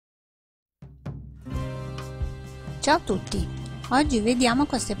Ciao a tutti! Oggi vediamo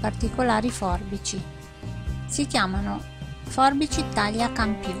queste particolari forbici. Si chiamano forbici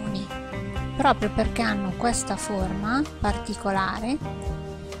tagliacampioni, proprio perché hanno questa forma particolare.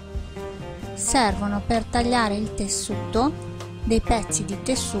 Servono per tagliare il tessuto, dei pezzi di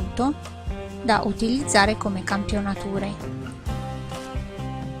tessuto da utilizzare come campionature.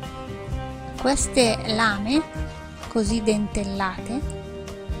 Queste lame, così dentellate,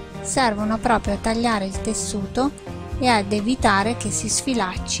 servono proprio a tagliare il tessuto e ad evitare che si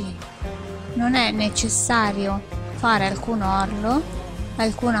sfilacci. Non è necessario fare alcun orlo,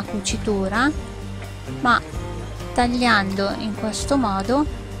 alcuna cucitura, ma tagliando in questo modo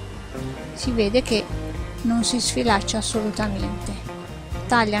si vede che non si sfilaccia assolutamente.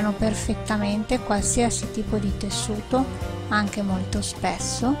 Tagliano perfettamente qualsiasi tipo di tessuto, anche molto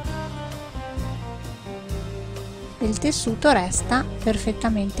spesso. Il tessuto resta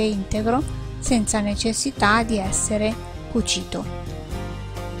perfettamente integro senza necessità di essere cucito.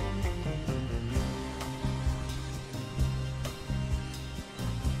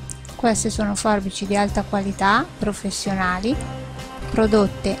 Queste sono forbici di alta qualità, professionali,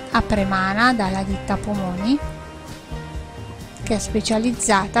 prodotte a Premana dalla ditta Pomoni, che è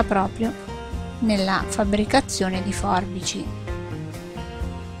specializzata proprio nella fabbricazione di forbici.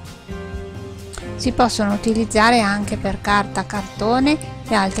 Si possono utilizzare anche per carta, cartone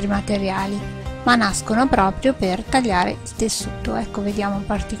e altri materiali, ma nascono proprio per tagliare il tessuto. Ecco, vediamo in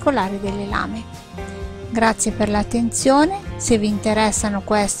particolare delle lame. Grazie per l'attenzione. Se vi interessano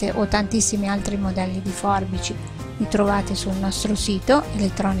queste o tantissimi altri modelli di forbici, li trovate sul nostro sito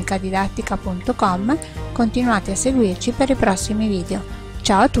elettronicadidattica.com. Continuate a seguirci per i prossimi video.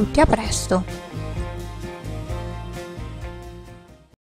 Ciao a tutti, a presto!